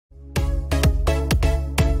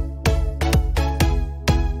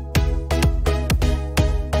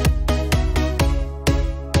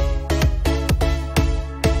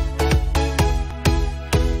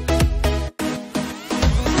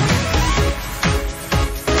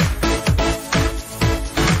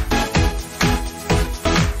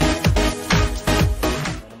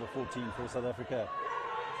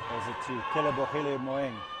to Kelebogile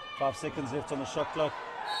Moeng. 5 seconds left on the shot clock.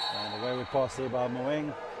 And a wayward pass there by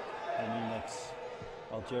Moeng. I mean that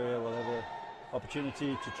Algeria will have an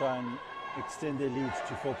opportunity to try and extend their lead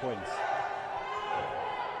to 4 points.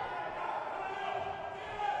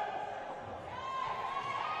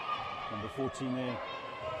 Number 14 there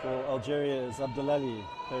for Algeria is Abdullali.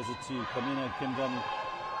 Throws it to Kamina Kimdan.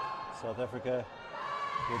 South Africa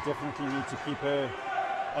will definitely need to keep her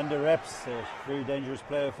under wraps. A very dangerous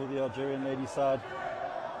player for the Algerian ladies side.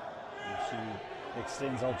 And she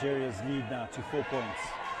extends Algeria's lead now to 4 points.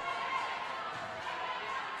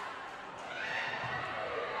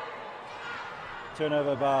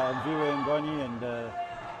 Turnover by Mviwe Ngoni, and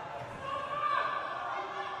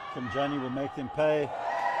Kimjani will make them pay.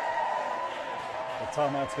 The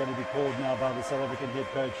timeout's going to be called now by the South African head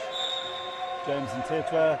coach James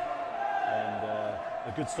Ntetwa. And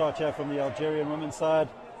a good start here from the Algerian women's side.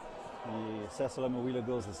 The Sasol Mawila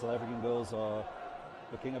girls, the South African girls, are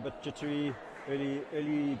looking a bit jittery,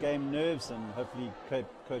 early game nerves, and hopefully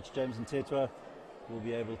Coach James Ntetwa will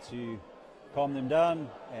be able to calm them down,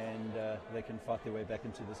 and they can fight their way back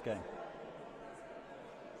into this game.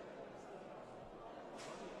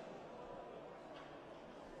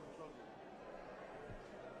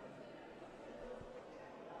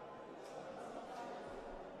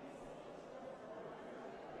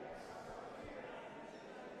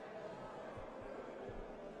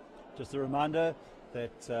 Just a reminder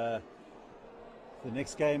that the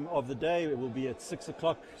next game of the day will be at 6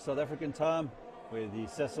 o'clock South African time, where the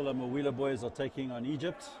Sasol Mawila boys are taking on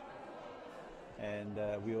Egypt. And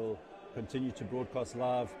we will continue to broadcast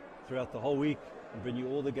live throughout the whole week and bring you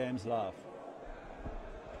all the games live.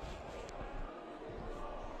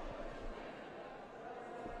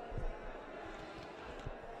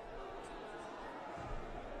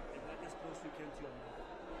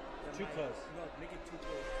 Too close. No, make it too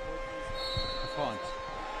close. I can't.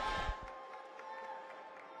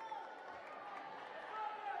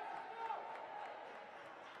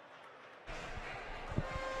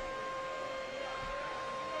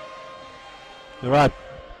 All right,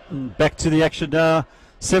 back to the action now.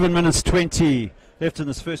 7 minutes 20 left in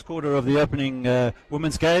this first quarter of the opening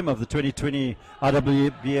women's game of the 2020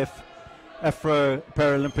 IWBF Afro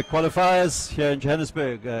Paralympic Qualifiers here in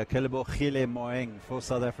Johannesburg. Kelebogile Moeng for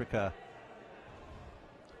South Africa.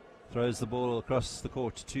 Throws the ball across the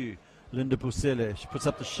court to Linda Pusele. She puts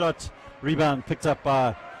up the shot. Rebound picked up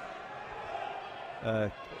by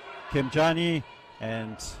Kimjani,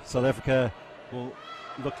 and South Africa will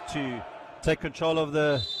look to take control of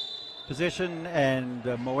the possession, and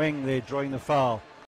Moeng there drawing the foul.